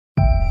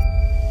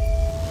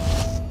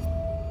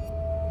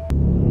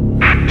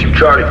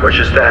Charlie, what's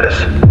your status?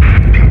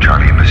 Team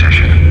Charlie in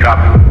position.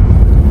 Copy.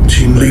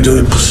 Team leader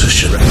in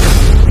position. Let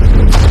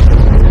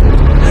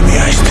me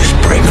ice this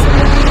break.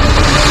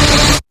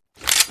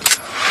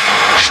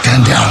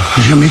 Stand down,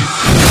 you hear me?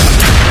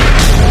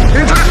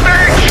 Into the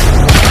stage!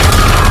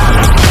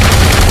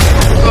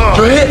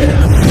 You hit?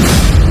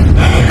 I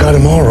got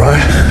him all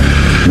right.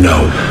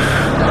 No.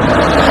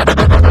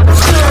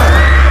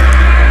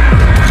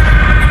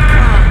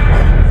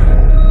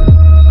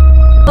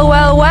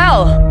 Well.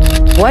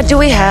 What do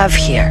we have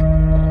here?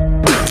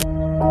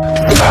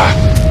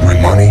 My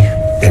money,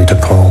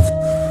 Interpol.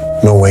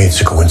 No way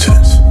it's a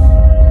coincidence.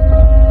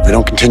 We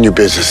don't continue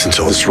business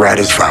until this rat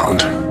is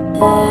found.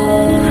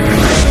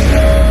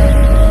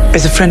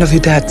 Is a friend of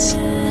your dad's.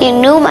 You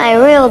knew my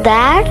real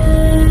dad?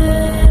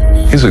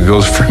 He's a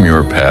ghost from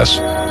your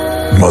past.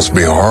 Must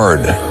be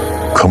hard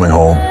coming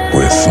home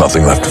with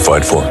nothing left to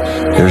fight for.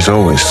 There's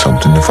always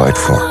something to fight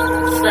for.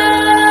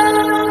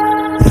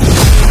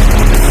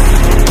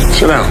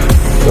 Sit down.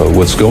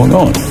 What's going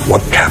on?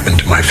 What happened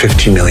to my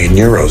 50 million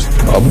euros?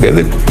 I'll get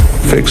it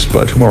fixed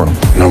by tomorrow.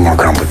 No more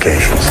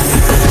complications.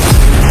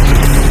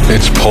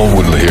 It's Paul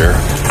Woodley here.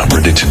 I'm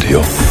ready to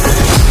deal.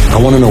 I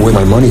want to know where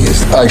my money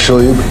is.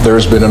 Actually,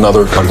 there's been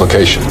another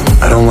complication.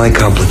 I don't like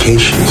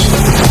complications.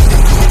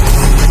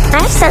 I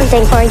have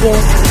something for you.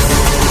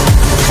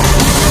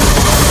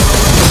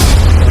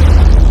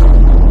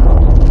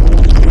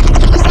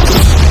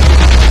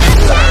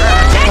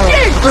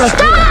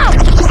 Stop!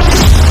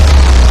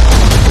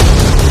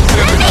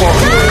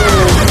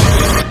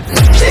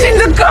 She's in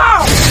the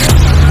car!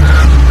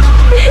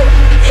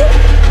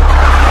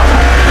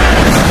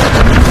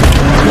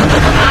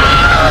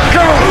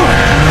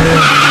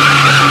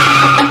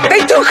 They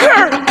took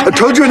her! I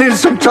told you I needed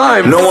some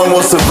time. No one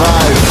will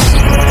survive.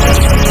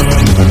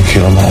 I'm gonna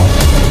kill them all.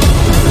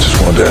 I just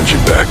want to have you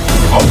back.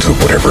 I'll do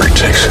whatever it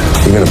takes.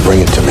 You're gonna bring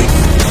it to me.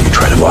 You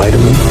try to lie to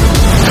me,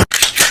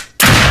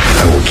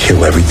 I will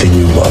kill everything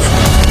you love.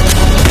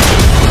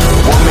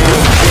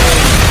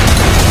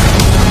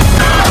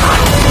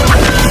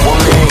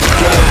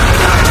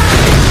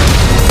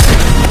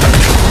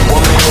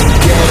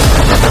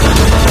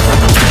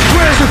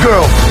 Where's the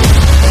girl?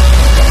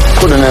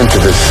 Put an end to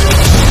this.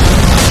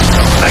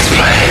 Let's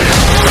play.